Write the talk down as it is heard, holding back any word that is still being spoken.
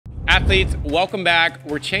Athletes, welcome back.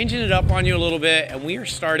 We're changing it up on you a little bit, and we are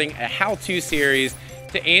starting a how-to series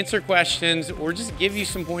to answer questions or just give you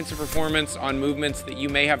some points of performance on movements that you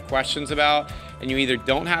may have questions about and you either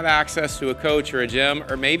don't have access to a coach or a gym,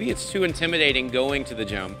 or maybe it's too intimidating going to the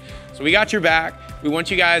gym. So we got your back. We want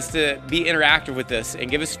you guys to be interactive with this and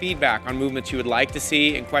give us feedback on movements you would like to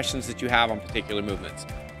see and questions that you have on particular movements.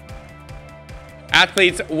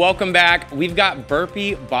 Athletes, welcome back. We've got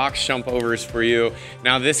burpee box jump overs for you.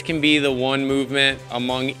 Now this can be the one movement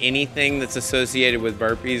among anything that's associated with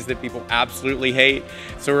burpees that people absolutely hate.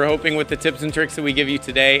 So we're hoping with the tips and tricks that we give you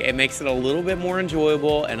today, it makes it a little bit more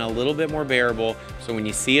enjoyable and a little bit more bearable. So when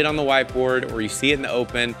you see it on the whiteboard or you see it in the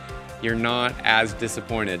open, you're not as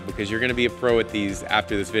disappointed because you're gonna be a pro at these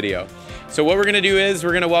after this video. So what we're gonna do is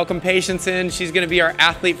we're gonna welcome Patience in. She's gonna be our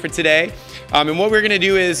athlete for today. And what we're gonna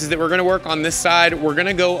do is that we're gonna work on this side. We're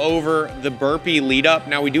gonna go over the burpee lead up.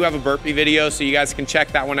 Now we do have a burpee video, so you guys can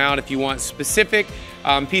check that one out if you want specific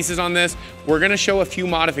pieces on this. We're gonna show a few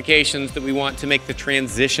modifications that we want to make the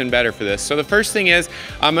transition better for this. So the first thing is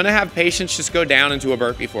I'm gonna have Patience just go down into a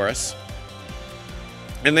burpee for us.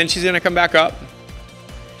 And then she's gonna come back up.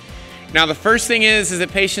 Now the first thing is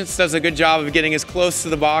that Patience does a good job of getting as close to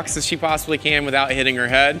the box as she possibly can without hitting her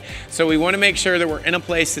head. So we want to make sure that we're in a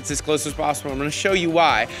place that's as close as possible. I'm going to show you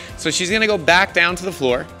why. So she's going to go back down to the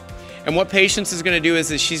floor. And what Patience is going to do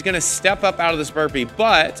is she's going to step up out of this burpee,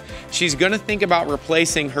 but she's going to think about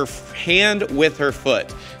replacing her hand with her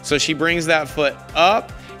foot. So she brings that foot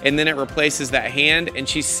up and then it replaces that hand, and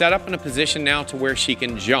she's set up in a position now to where she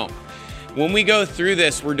can jump. When we go through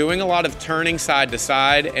this, we're doing a lot of turning side to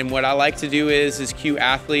side, and what I like to do is cue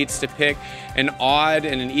athletes to pick an odd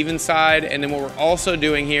and an even side, and then what we're also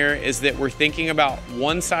doing here is that we're thinking about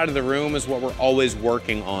one side of the room is what we're always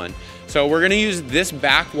working on. So we're gonna use this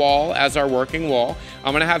back wall as our working wall.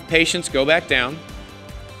 I'm gonna have Patience go back down.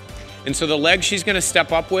 And so the leg she's gonna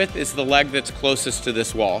step up with is the leg that's closest to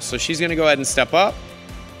this wall. So she's gonna go ahead and step up,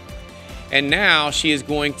 and now she is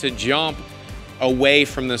going to jump away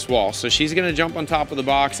from this wall. So she's gonna jump on top of the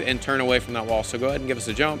box and turn away from that wall. So go ahead and give us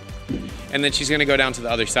a jump. And then she's gonna go down to the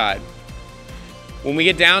other side. When we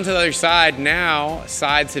get down to the other side, now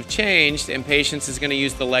sides have changed, and Patience is gonna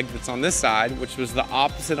use the leg that's on this side, which was the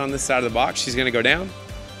opposite on this side of the box. She's gonna go down,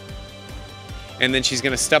 and then she's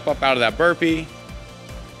gonna step up out of that burpee,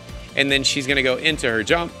 and then she's gonna go into her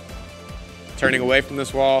jump, turning away from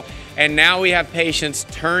this wall. And now we have Patience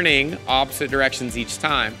turning opposite directions each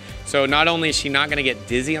time. So not only is she not gonna get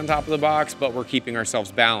dizzy on top of the box, but we're keeping ourselves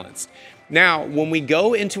balanced. Now, when we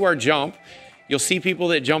go into our jump, you'll see people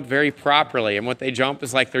that jump very properly, and what they jump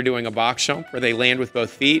is like they're doing a box jump where they land with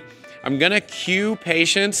both feet. I'm gonna cue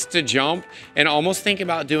Patience to jump and almost think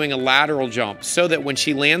about doing a lateral jump so that when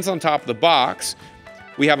she lands on top of the box,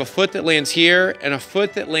 we have a foot that lands here and a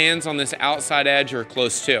foot that lands on this outside edge or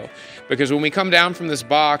close to. Because when we come down from this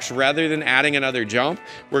box, rather than adding another jump,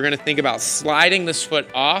 we're gonna think about sliding this foot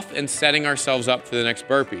off and setting ourselves up for the next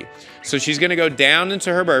burpee. So she's gonna go down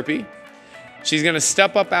into her burpee. She's gonna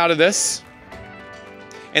step up out of this,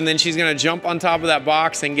 and then she's gonna jump on top of that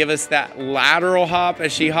box and give us that lateral hop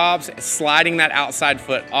as she hops, sliding that outside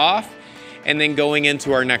foot off, and then going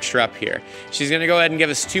into our next rep here. She's gonna go ahead and give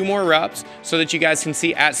us 2 more reps so that you guys can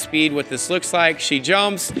see at speed what this looks like. She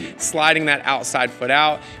jumps, sliding that outside foot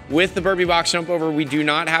out. With the burpee box jump over, we do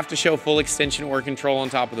not have to show full extension or control on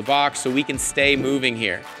top of the box, so we can stay moving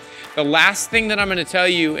here. The last thing that I'm gonna tell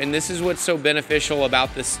you, and this is what's so beneficial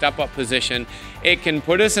about this step up position, it can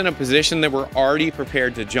put us in a position that we're already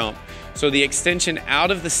prepared to jump. So the extension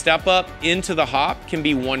out of the step up into the hop can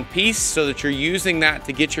be one piece so that you're using that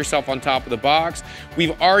to get yourself on top of the box.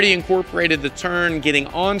 We've already incorporated the turn getting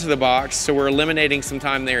onto the box, so we're eliminating some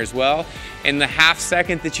time there as well. And the half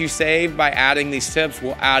second that you save by adding these tips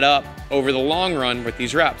will add up over the long run with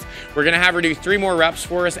these reps. We're gonna have her do 3 more reps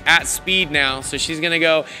for us at speed now. So she's gonna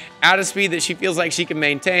go at a speed that she feels like she can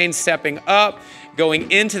maintain, stepping up,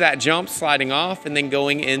 going into that jump, sliding off, and then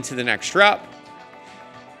going into the next rep.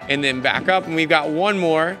 And then back up, and we've got 1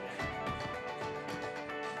 more.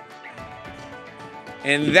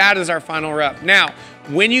 And that is our final rep. Now,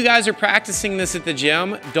 when you guys are practicing this at the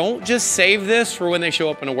gym, don't just save this for when they show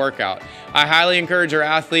up in a workout. I highly encourage our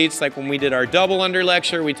athletes, like when we did our double under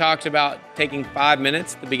lecture, we talked about taking 5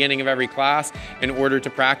 minutes at the beginning of every class in order to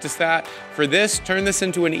practice that. For this, turn this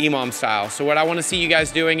into an EMOM style. So what I wanna see you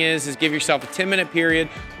guys doing is give yourself a 10-minute period,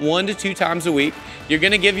 1 to 2 times a week. You're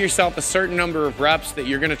gonna give yourself a certain number of reps that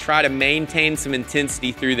you're gonna try to maintain some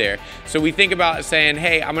intensity through there. So we think about saying,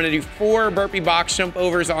 hey, I'm gonna do 4 burpee box jump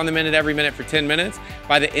overs on the minute every minute for 10 minutes.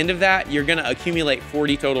 By the end of that, you're gonna accumulate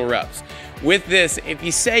 40 total reps. with this, if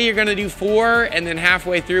you say you're gonna do 4 and then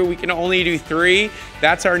halfway through we can only do 3,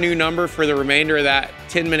 that's our new number for the remainder of that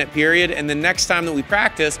 10-minute period. And the next time that we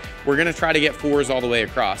practice, we're gonna try to get 4s all the way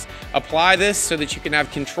across. Apply this so that you can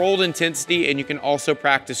have controlled intensity and you can also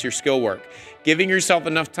practice your skill work. Giving yourself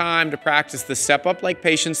enough time to practice the step up like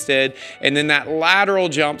Patience did, and then that lateral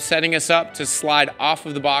jump setting us up to slide off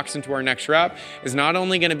of the box into our next rep is not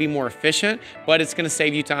only gonna be more efficient, but it's gonna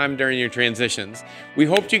save you time during your transitions. We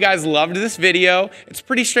hope you guys loved this video. It's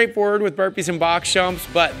pretty straightforward with burpees and box jumps,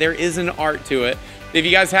 but there is an art to it. If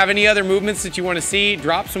you guys have any other movements that you want to see,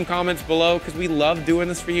 drop some comments below because we love doing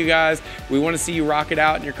this for you guys. We want to see you rock it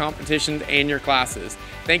out in your competitions and your classes.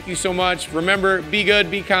 Thank you so much. Remember, be good,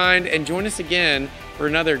 be kind, and join us again for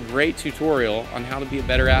another great tutorial on how to be a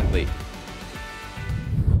better athlete.